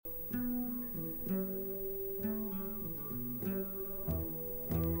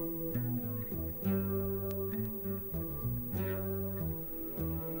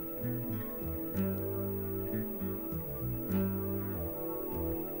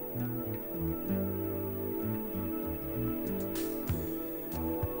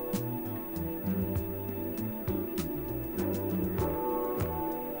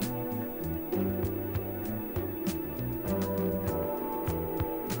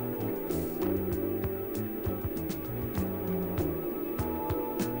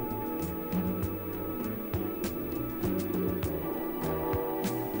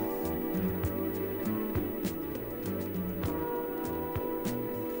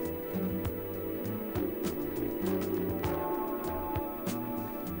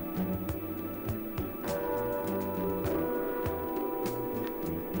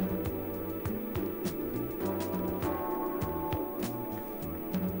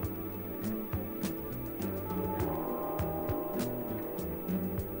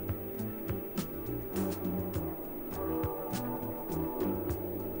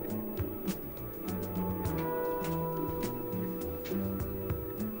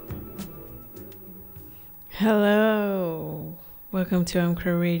Hello, welcome to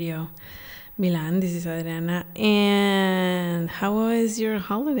mcrowradio Milan. This is Adriana. And how was your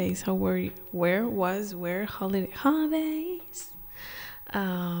holidays? Where holidays?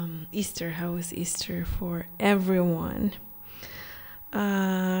 Easter. How was Easter for everyone?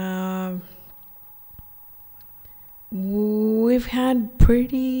 We've had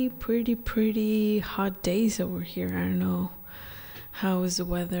pretty hot days over here. I don't know how is the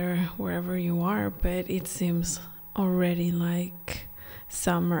weather wherever you are, but it seems already like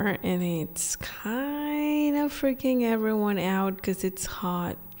summer, and it's kind of freaking everyone out because it's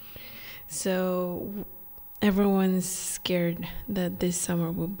hot. So everyone's scared that this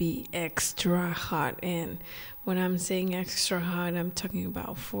summer will be extra hot, and when I'm saying extra hot, I'm talking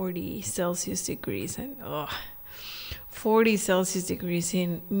about 40 Celsius degrees, and 40 Celsius degrees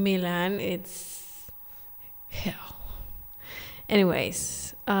in Milan, it's hell.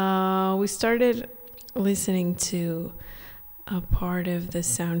 Anyways, we started listening to a part of the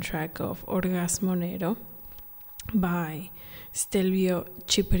soundtrack of Orgasmo Nero by Stelvio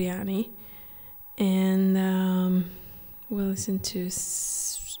Cipriani, and we listened to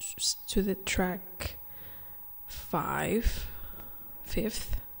the track fifth,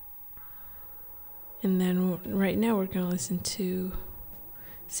 and then right now we're gonna listen to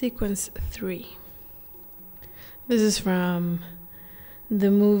sequence 3. This is from the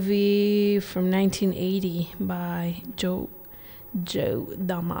movie from 1980 by Joe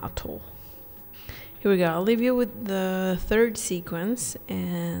D'Amato. Here we go. I'll leave you with the third sequence,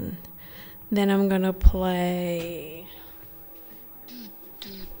 and then I'm gonna play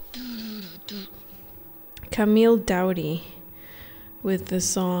Camille Doughty with the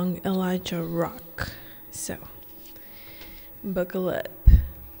song Elijah Rock. So buckle up.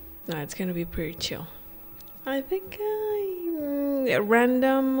 No, it's gonna be pretty chill. I think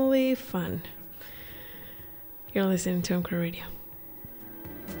randomly fun. You're listening to Anchor Radio.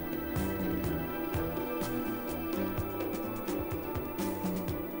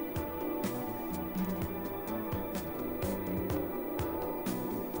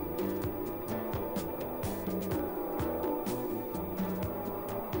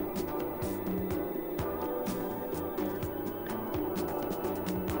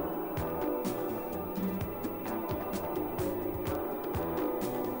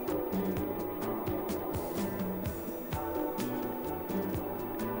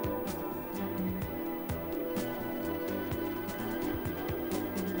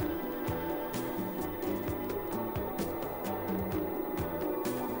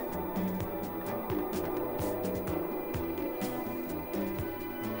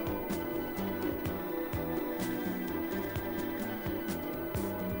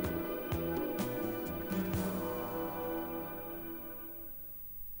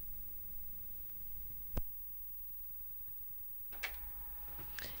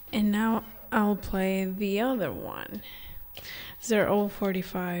 And now I'll play the other one. They're all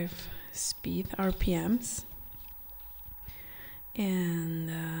 45 speed RPMs.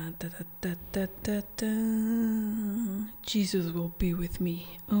 And Jesus will be with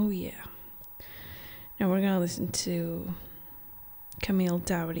me. Oh yeah. Now we're gonna listen to Camille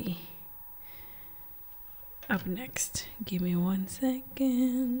Doughty up next. Give me 1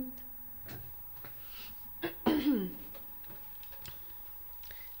 second.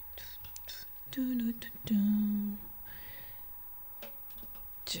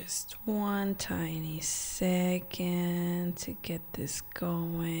 Just 1 tiny second to get this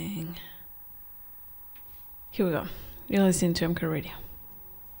going. Here we go. You're listening to MK Radio.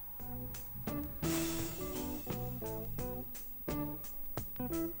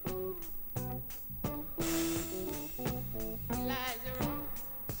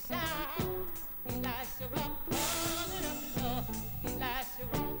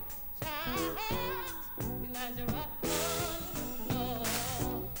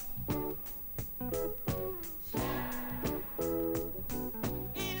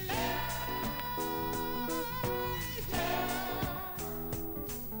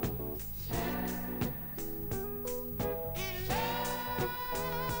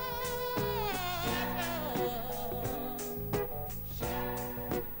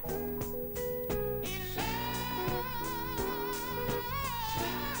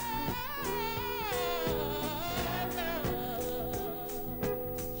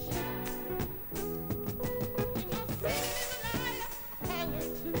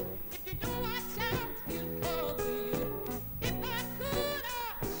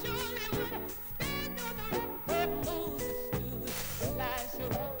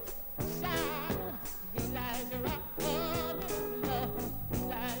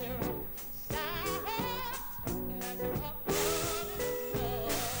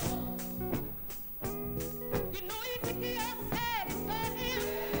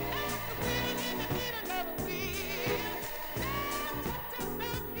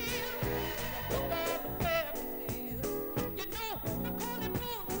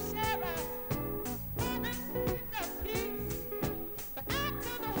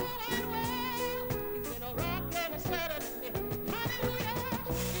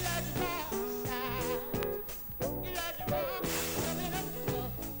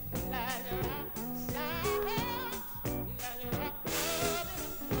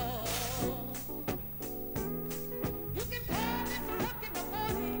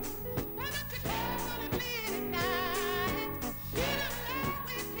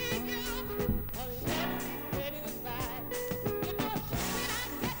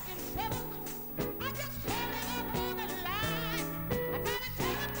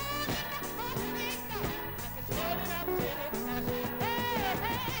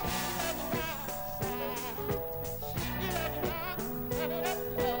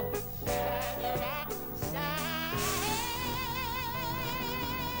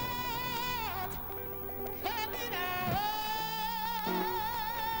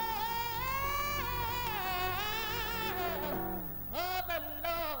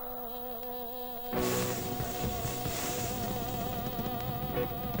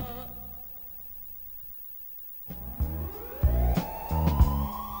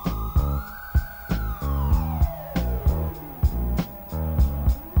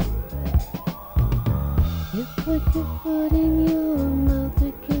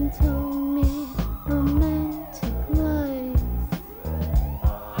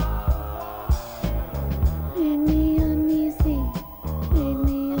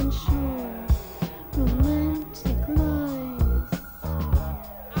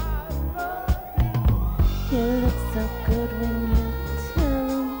 You look so good when you tell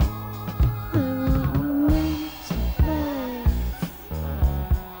 'em I want romantic lies.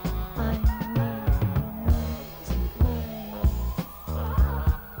 I need romantic lies.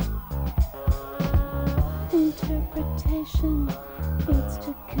 Interpretation leads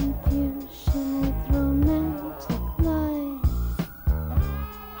to confusion with romantic lies.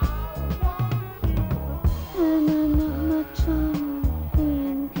 And I'm not much on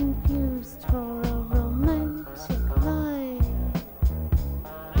being confused for a romantic lie.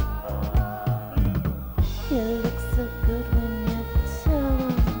 You look so good when you tell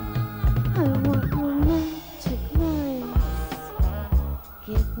 'em I want romantic lies.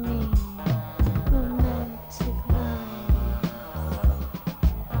 Give me romantic lies.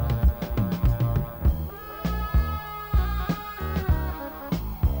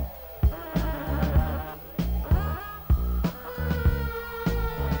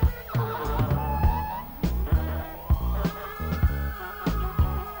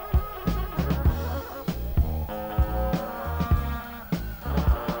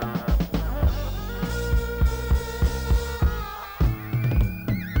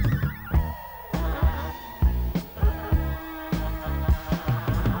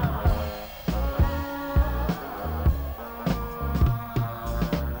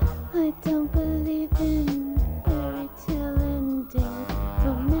 I don't believe in fairy tale endings,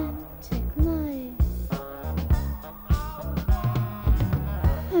 romantic lies.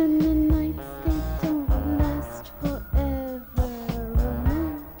 And the nights they don't last forever,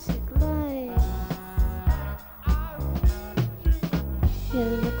 romantic lies. You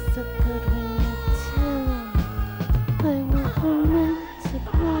look so good when you tell 'em I want romantic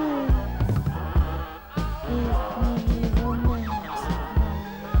lies. Give me romantic lies.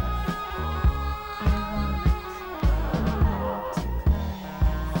 I want romantic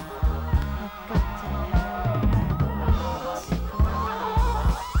lies. I've got to have romantic lies.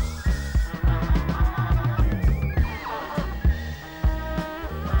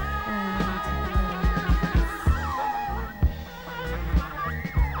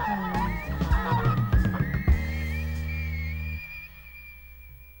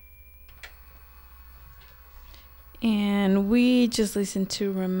 And we just listened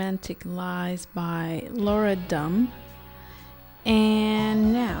to Romantic Lies by Laura Dumb.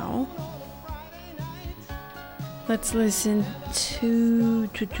 And now let's listen to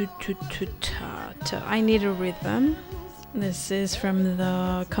I Need a Rhythm. This is from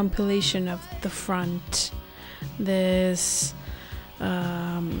the compilation of The Front, this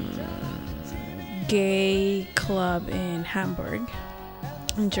gay club in Hamburg,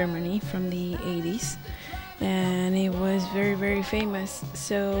 in Germany, from the 80s. And it was very, very famous.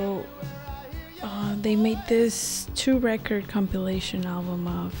 So they made this 2-record compilation album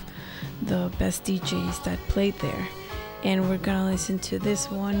of the best DJs that played there. And we're gonna listen to this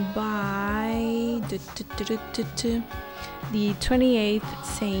one by the 28th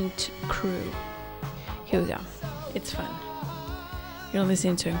Saint Crew. Here we go. It's fun. You're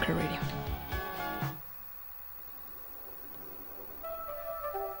listening to mcrowradio.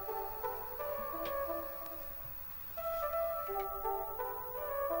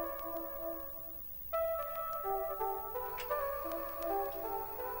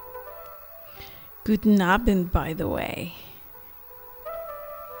 Guten Abend, by the way.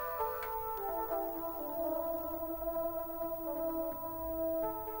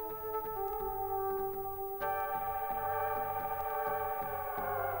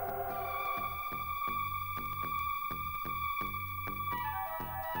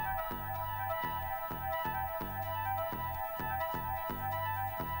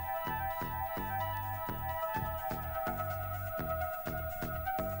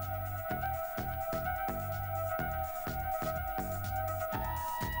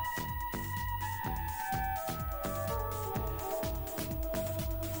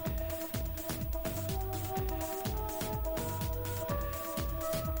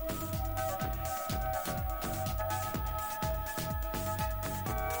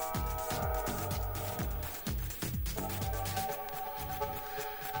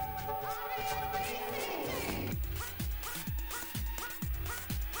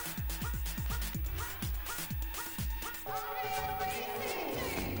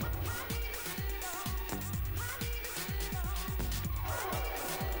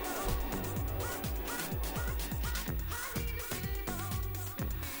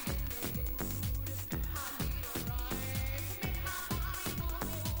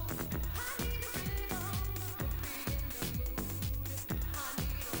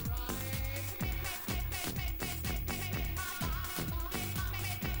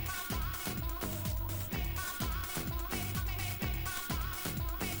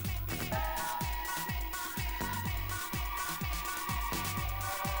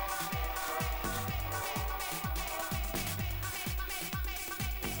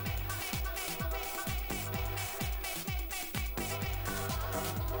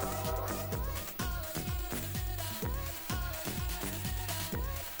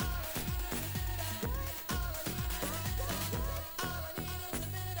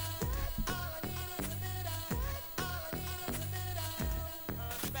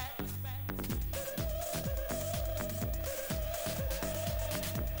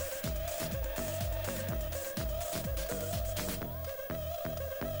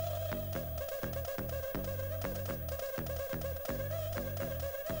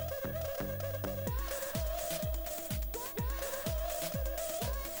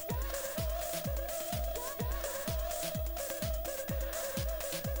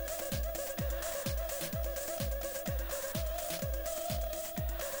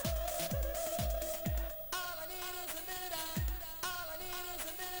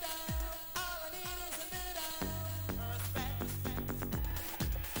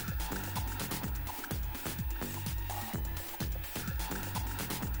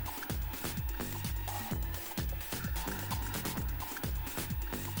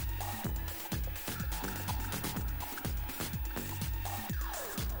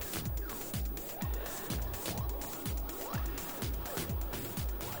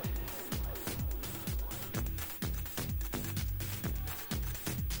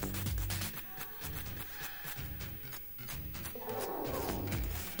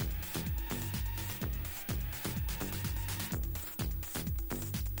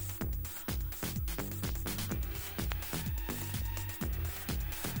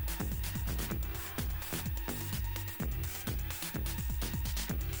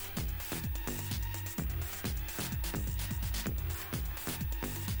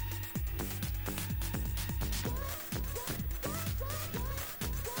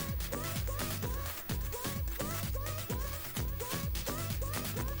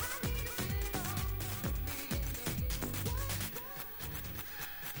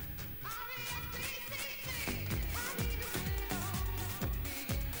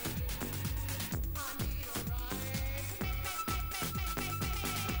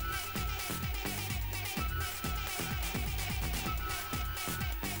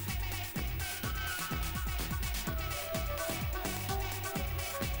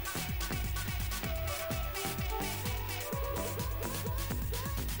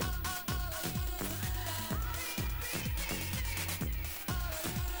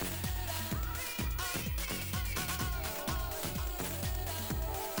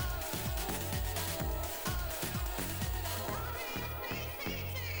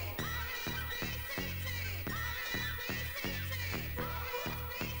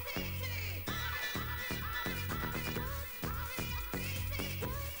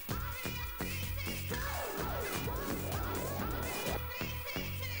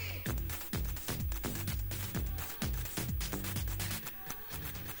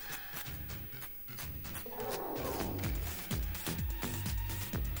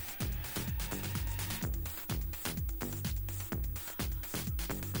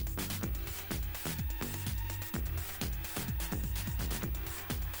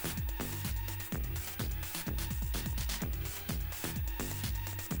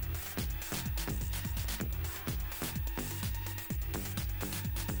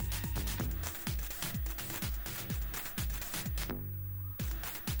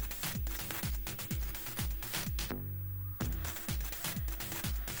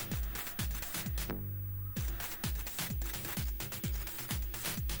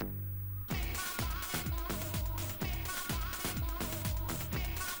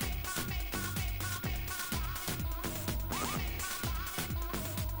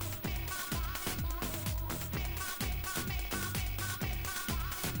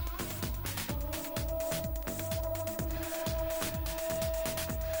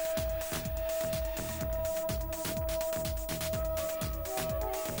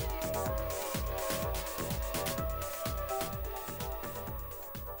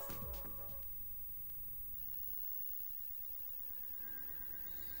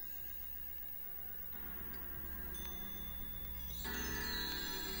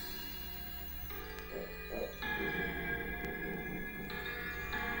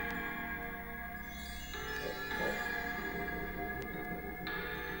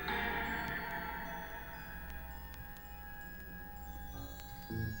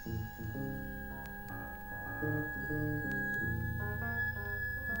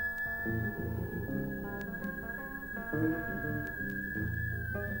 When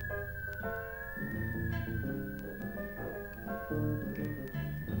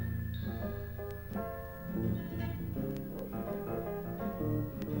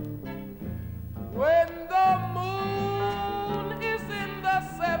the moon is in the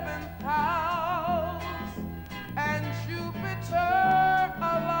seventh house and Jupiter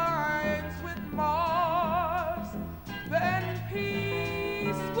aligns with Mars, then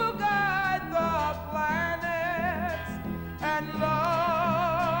peace will guide the planets and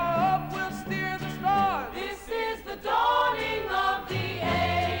love will steer the stars. This is the dawning of the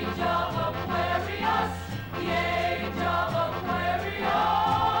age of Aquarius, the age of Aquarius.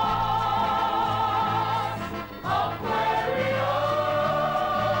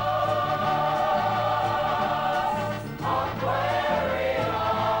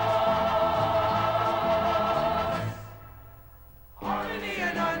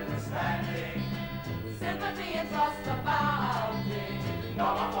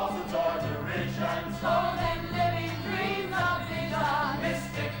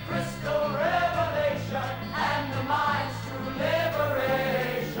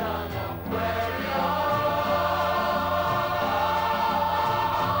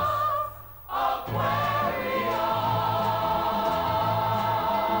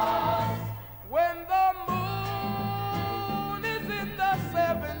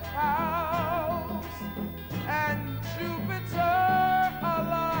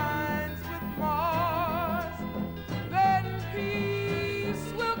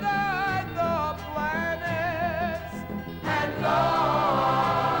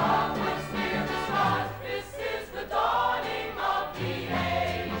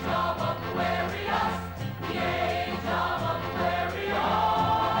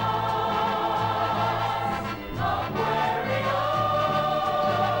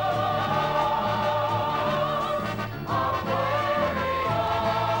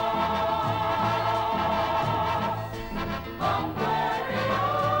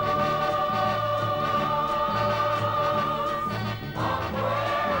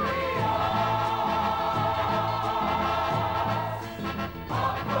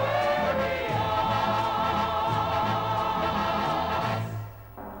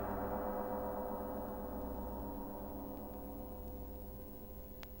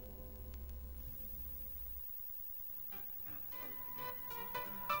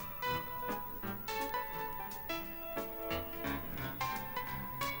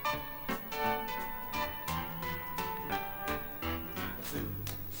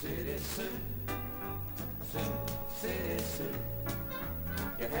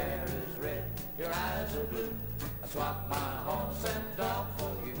 Swap my horse and dog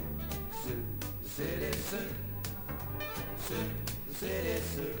for you. Sue, the city Sue. Sue, the city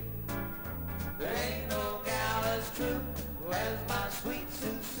Sue. There ain't no gal as true as my sweet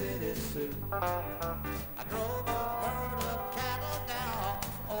Sioux City Sue. I drove a herd of cattle down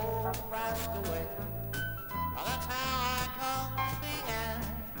old Rascoway. Well, that's how I come to be in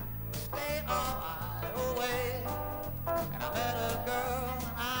the state of Iowa. And I met a girl in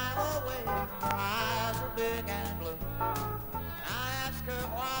Iowa way. Her eyes were big and blue. And I asked her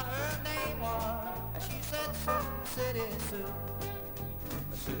what her name was, and she said Sioux City Sue.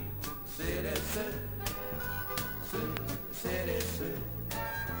 Sioux City Sue. Sioux City Sue.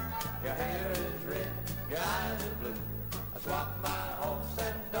 Your hair is red, your eyes are blue. I swapped my horse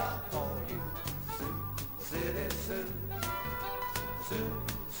and dog for you. Sioux City Sue. Sioux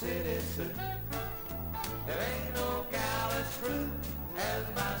City Sue. There ain't no gal as true as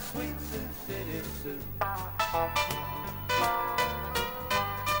my sweet Sioux City Sue.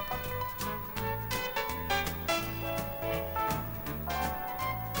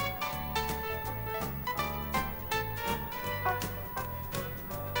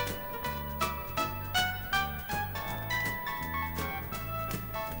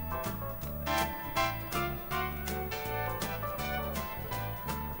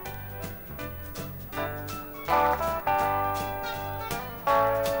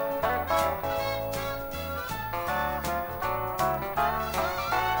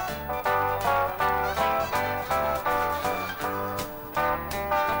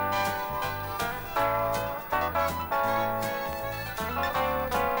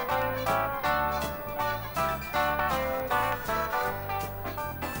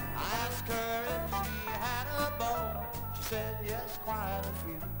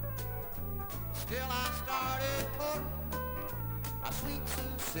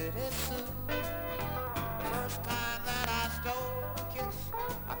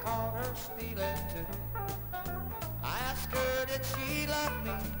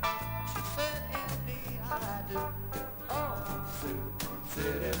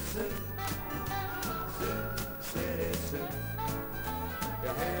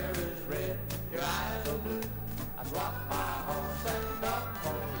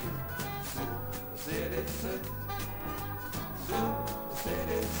 Sue, Sue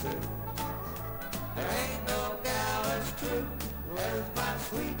City Sue. There ain't no gal as true as my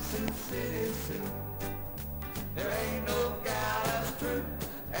sweet Sioux City Sue. There ain't no gal as true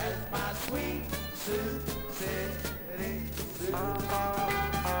as my sweet Sioux City Sue.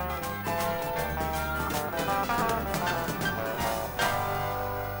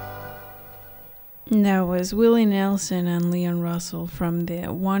 That was Willie Nelson and Leon Russell from the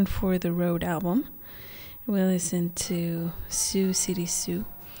One for the Road album. We listened to Sioux City Sue.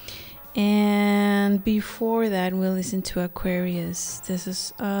 And before that, we listened to Aquarius. This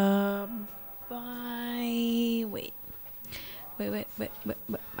is by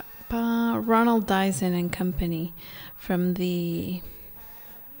Ronald Dyson and Company from the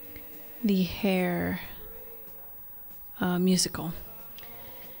Hair musical.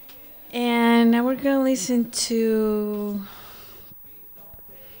 And now we're gonna listen to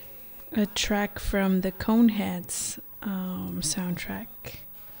a track from the Coneheads soundtrack.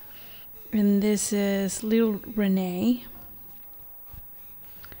 And this is Little Renee.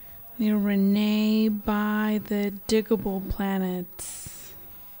 Little Renee by the Diggable Planets.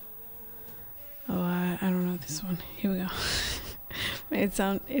 Oh, I don't know this one. Here we go. It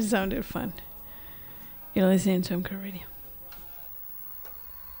sounded fun. You're listening to mcrowradio.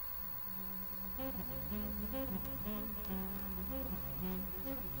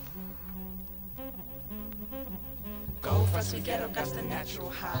 Gold fresh ghetto got the natural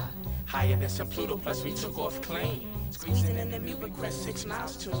high. Higher than some Pluto, plus we took off clean. Squeezing in the meat with Quest 6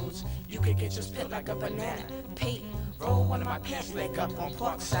 miles tunes. You could get your spit like a banana. Pete, roll one of my pants leg up on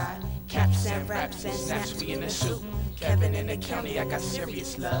Parkside. Caps and raps and snaps, we in the soup. Kevin in the county, I got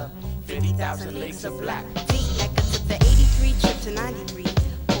serious love. 50,000 legs of black. D-Ecker took the 83 trip to 93.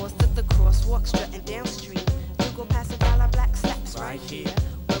 Paused at the crosswalk, strutting downstream. You go past the dollar black slaps right here.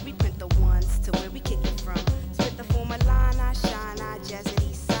 Where we print the ones to where we kick it from. Spit the former line, I shine, I jazz it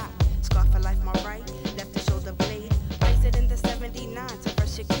east side. Scarf for life, my right, left the shoulder blade. Place it in the 79 to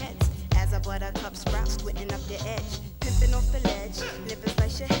brush your kids. As a buttercup sprout, squinting up the edge. Pimping off the ledge, lipping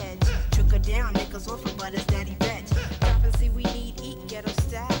slice your hedge. Trickle down, niggas off of butter's daddy veg. Drop and see we need eat ghetto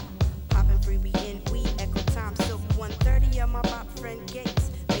style. Popping free, we in, we echo time. Silk 130 of my bop friend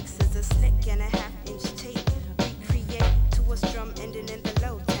Gates. Mixes a slick and a half-inch tape. Recreate to a strum ending in the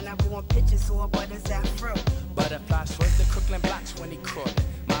low. And I born pitches or butter's afro. Butterfly swerve the Crooklyn blocks when he crawled.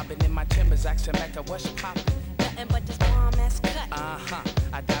 Mobbing in my timbers, asking Mecca, what's poppin'? Nothing but this bomb ass cut.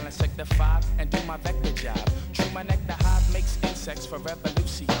 I dial in sector 5 and do my vector job. True my neck, the hive makes insects for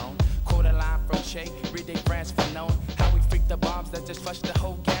revolution. Quarter line from Che, read they brands for known. How we freak the bombs that just flush the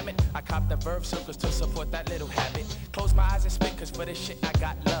whole gamut. I cop the verb circles to support that little habit. Close my eyes and spit, cause for this shit I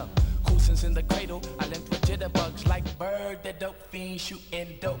got love. Coulson's in the cradle, I limp with jitterbugs like Bird, the dope fiend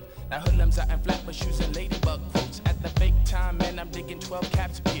shooting dope. Now hoodlums out in flatbush shoes and ladybug quotes. At the fake time, man, I'm digging 12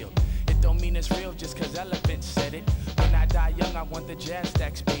 caps peeled. It don't mean it's real just cause elephants said it. When I die young, I want the jazz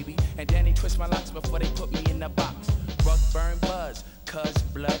stacks, baby. And Danny twist my locks before they put me in the box. Rug burn buzz, cuz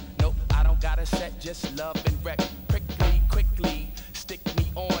blood. Nope, I don't got a set, just love and wreck. Prickly, quickly, stick me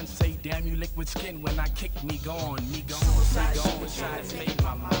on. Say, damn you liquid skin when I kick me gone, me gone. Suicide is made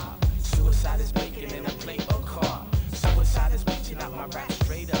my mob. Suicide is baking in a plate or car. Suicide is reaching out my rap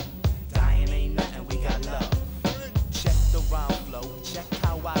straight up. Dying ain't nothing, we got love. Check the rhyme flow, check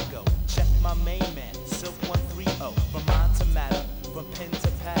how I go. Check my main man, Silk 130. From mind to matter, from pen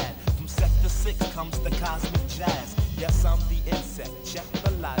to pad. From sector 6 comes the cosmic jazz. Yes, I'm the insect, check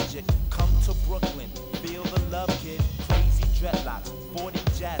the logic. Come to Brooklyn, feel the love kid. Crazy dreadlocks, 40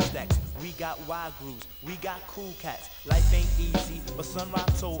 jazz stacks. We got wide grooves, we got cool cats. Life ain't easy, but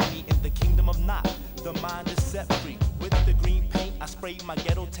Sunrise told me in the kingdom of Not, the mind is set free. With the green paint, I sprayed my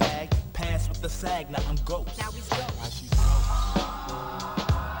ghetto tag. Pants with the sag, now I'm ghost. Now he's ghost. Now she's ghost.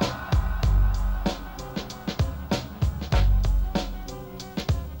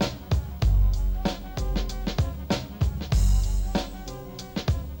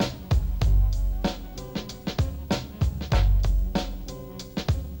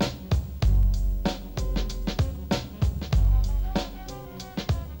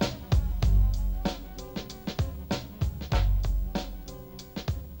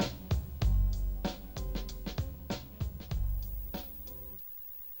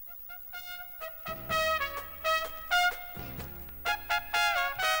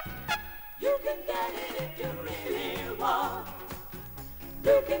 You can get it if you really want.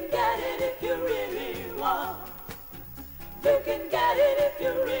 You can get it if you really want. You can get it if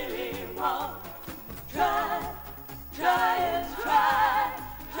you really want. Try, try and try,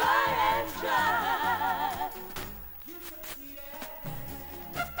 try and try.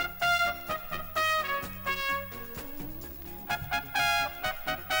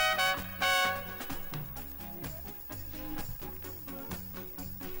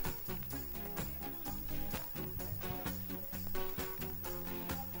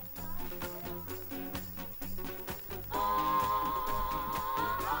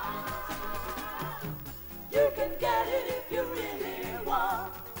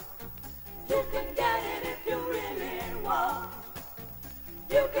 can get it if you really want.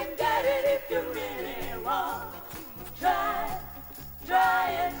 You can get it if you really want. Try, try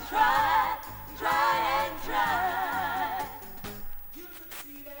and try, try and try.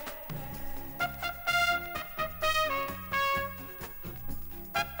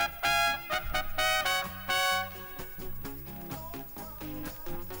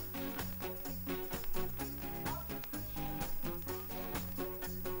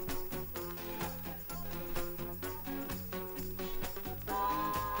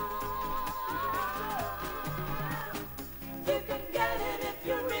 You can get it if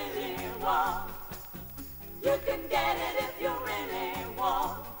you really want. You can get it if you really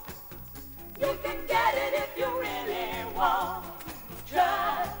want. You can get it if you really want.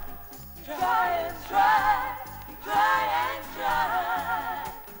 Try, try and try, try and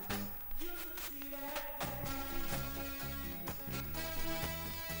try.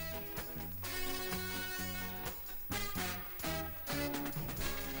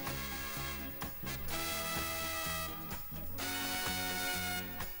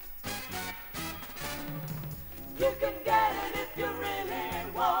 You can get it if you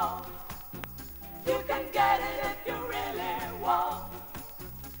really want. You can get it if you really want.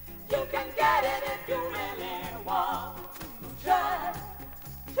 You can get it if you really want. Try,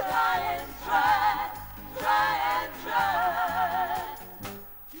 try and try, try and try.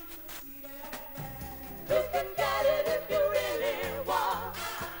 You can get it if you really want.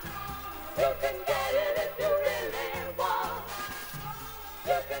 You can get it if you really want.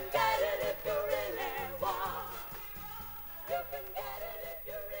 You can get it if you really want. You can get it if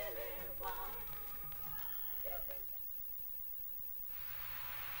you really want. You can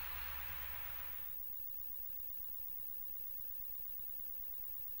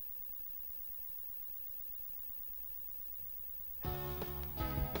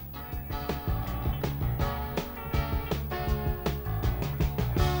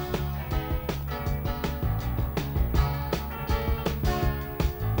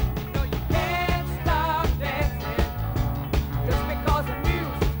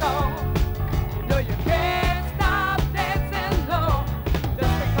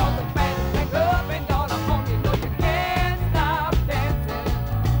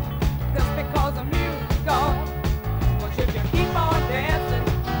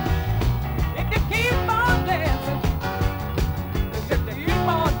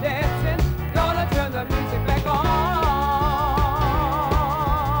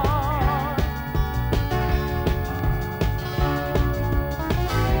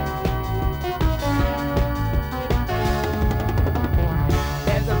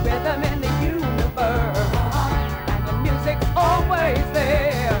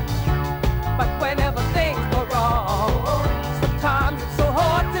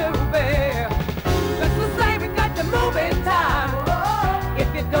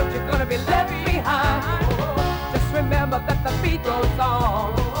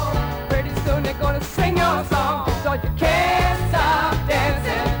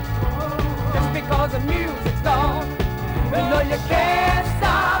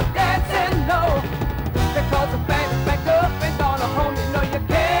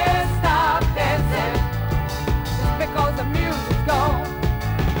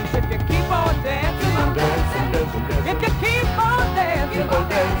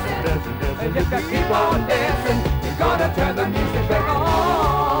You're gonna turn the music back.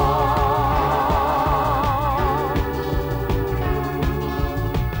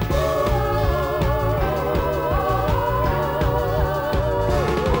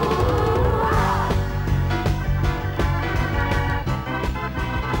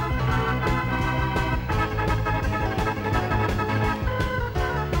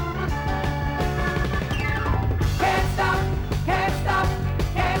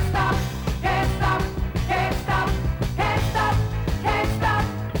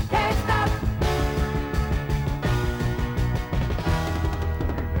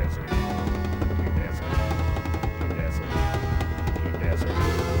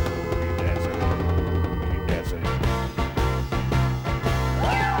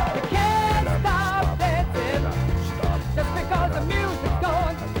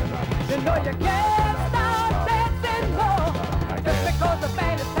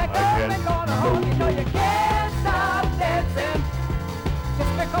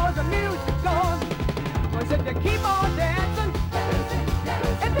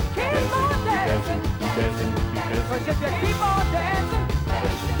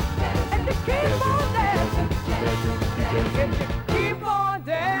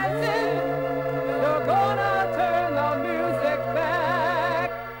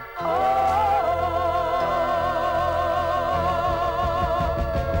 Oh.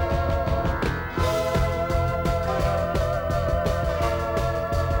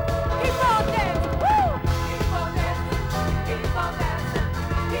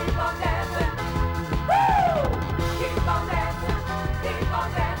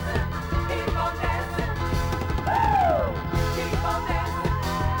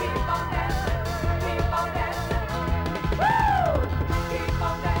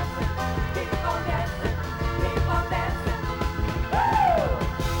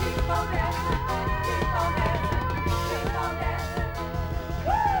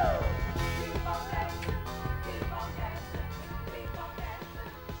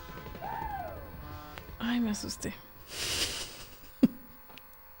 asusté.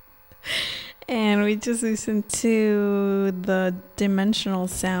 And we just listened to the Dimensional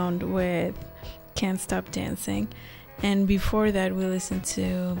Sound with Can't Stop Dancing. And before that, we listened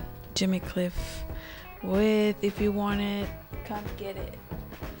to Jimmy Cliff with If You Want It, Come Get It.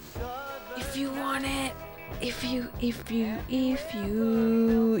 If you want it, if you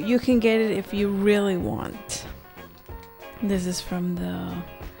can get it if you really want. This is from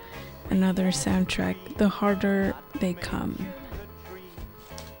another soundtrack, The Harder They Come.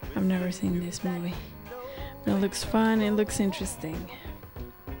 I've never seen this movie. It looks fun, it looks interesting.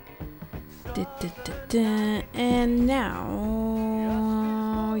 And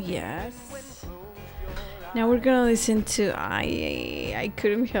now, yes. Now we're gonna listen to I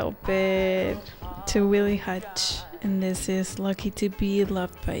couldn't help it, to Willie Hutch, and this is Lucky to Be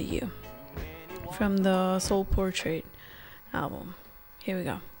Loved by You from the Soul Portrait album. Here we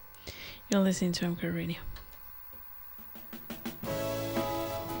go. You're listening to mcrowradio.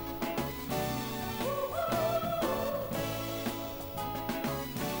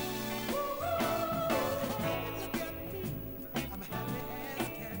 Everything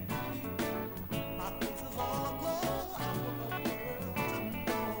I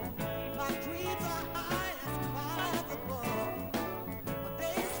do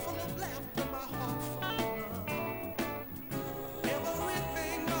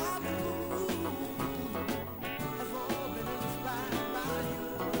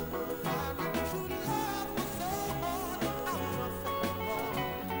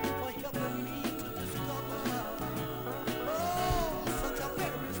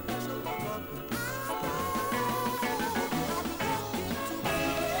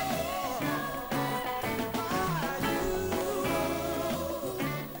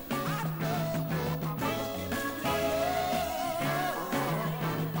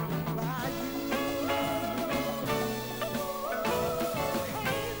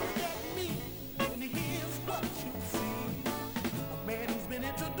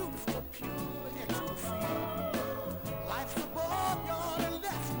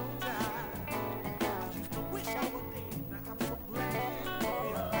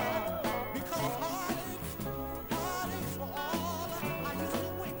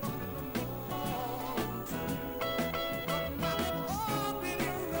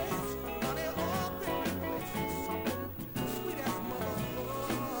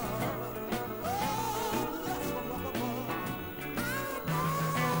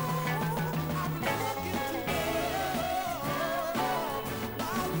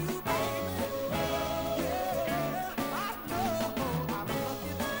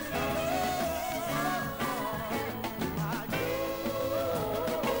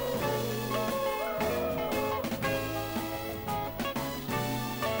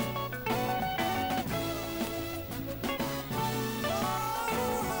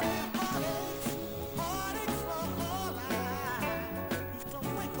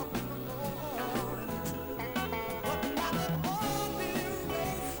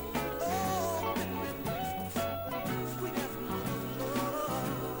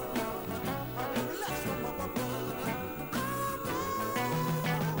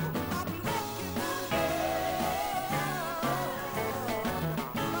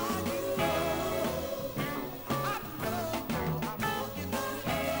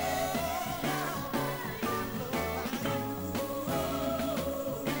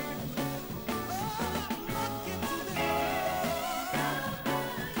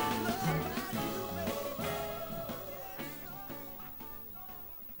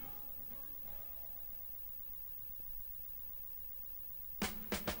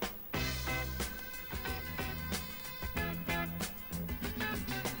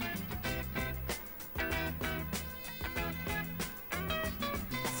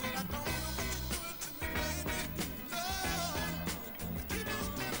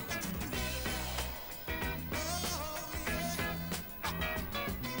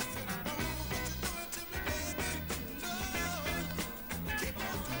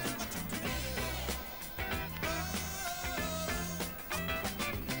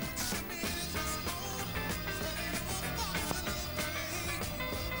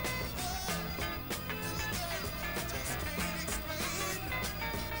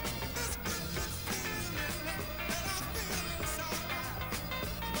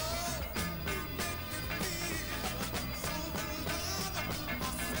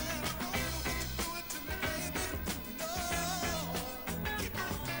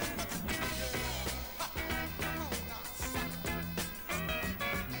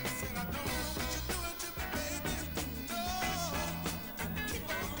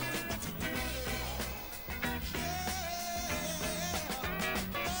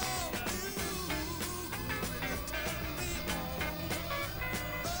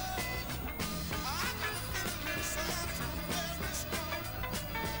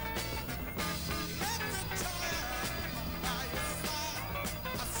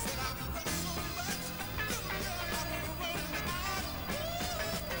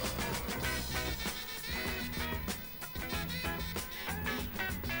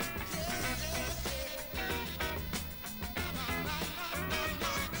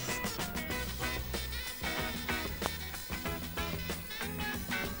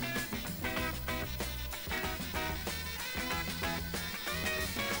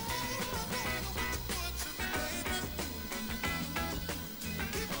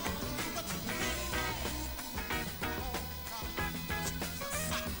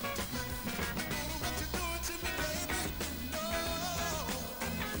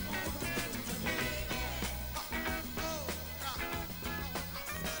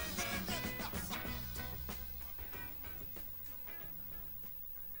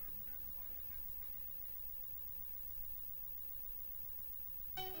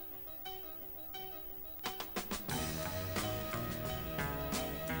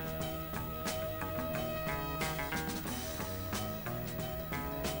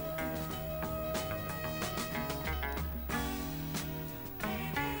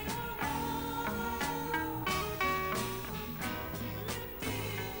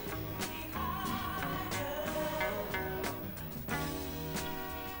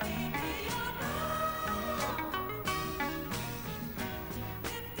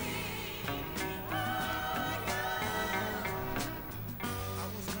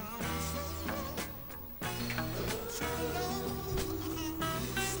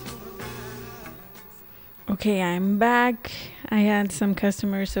Okay, I'm back. I had some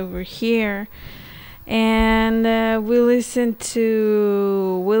customers over here, and we listened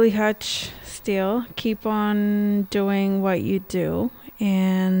to Willie Hutch still. Keep on doing what you do.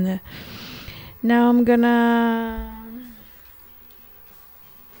 And now I'm gonna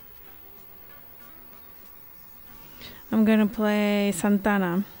play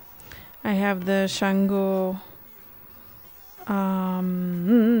Santana. I have the Shango.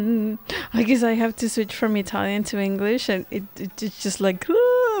 I guess I have to switch from Italian to English, and it's just like,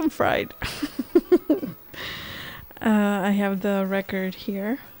 I'm fried. I have the record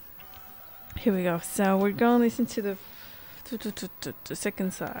here. Here we go. So we're gonna listen to the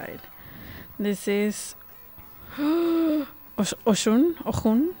second side. This is Oshun.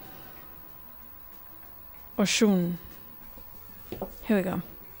 Here we go.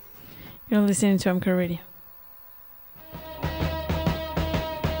 You're listening to mcrowradio.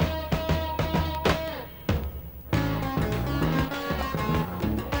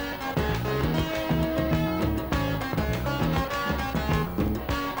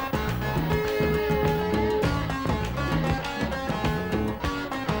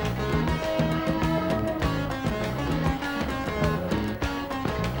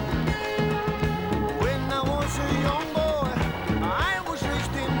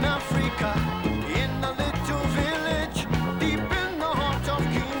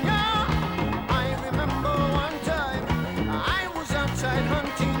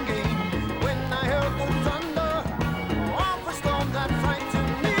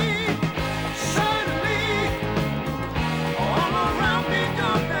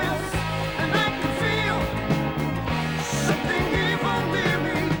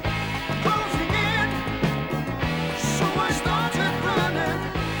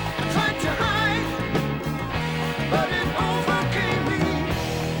 Tried to hide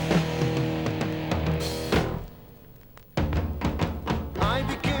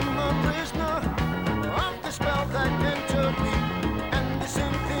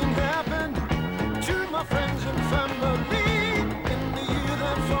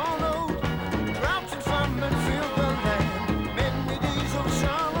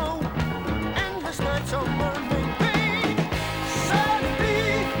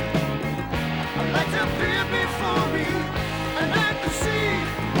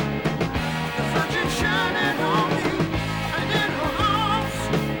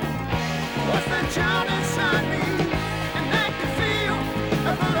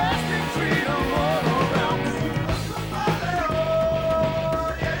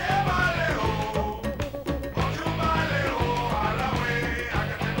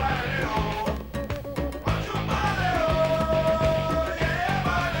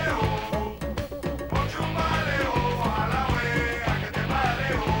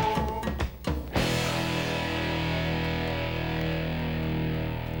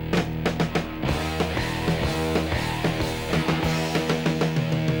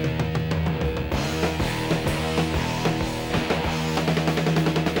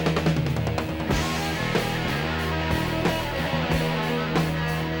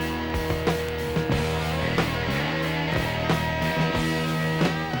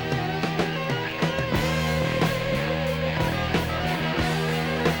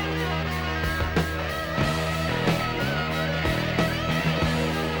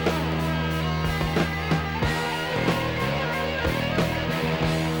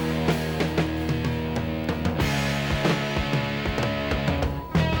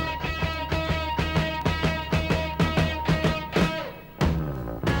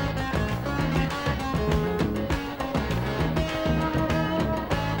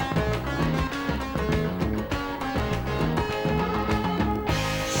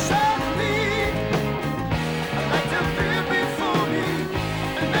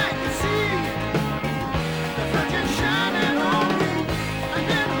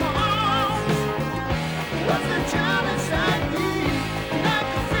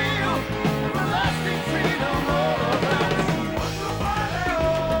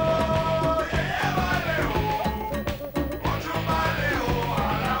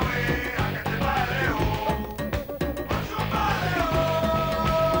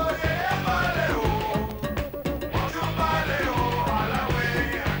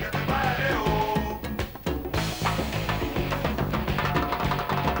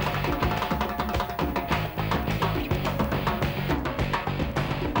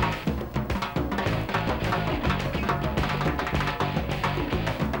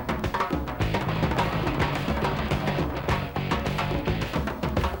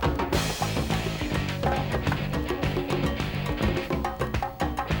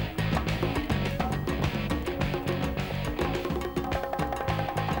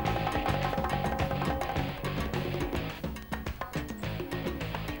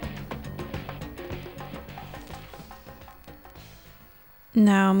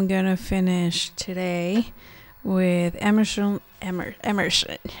Now I'm gonna finish today with Emerson,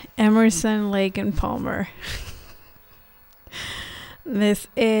 Lake and Palmer. This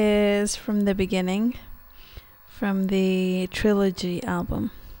is from the beginning, from the Trilogy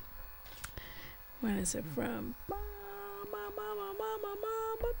album. When is it from?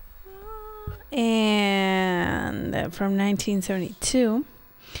 And from 1972.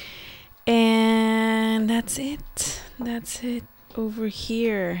 And that's it. That's it over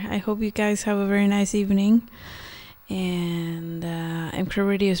here. I hope you guys have a very nice evening. And mcrow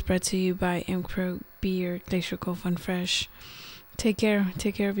radio is brought to you by mcrow beer, Glacier Cove and Fresh. Take care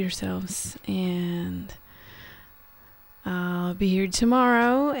of yourselves, and I'll be here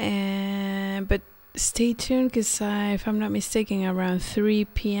tomorrow. But stay tuned, because if I'm not mistaken, around 3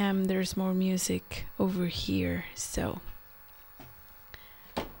 p.m. there's more music over here. So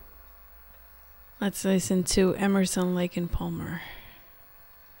let's listen to Emerson, Lake and Palmer.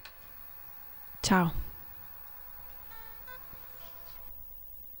 Ciao.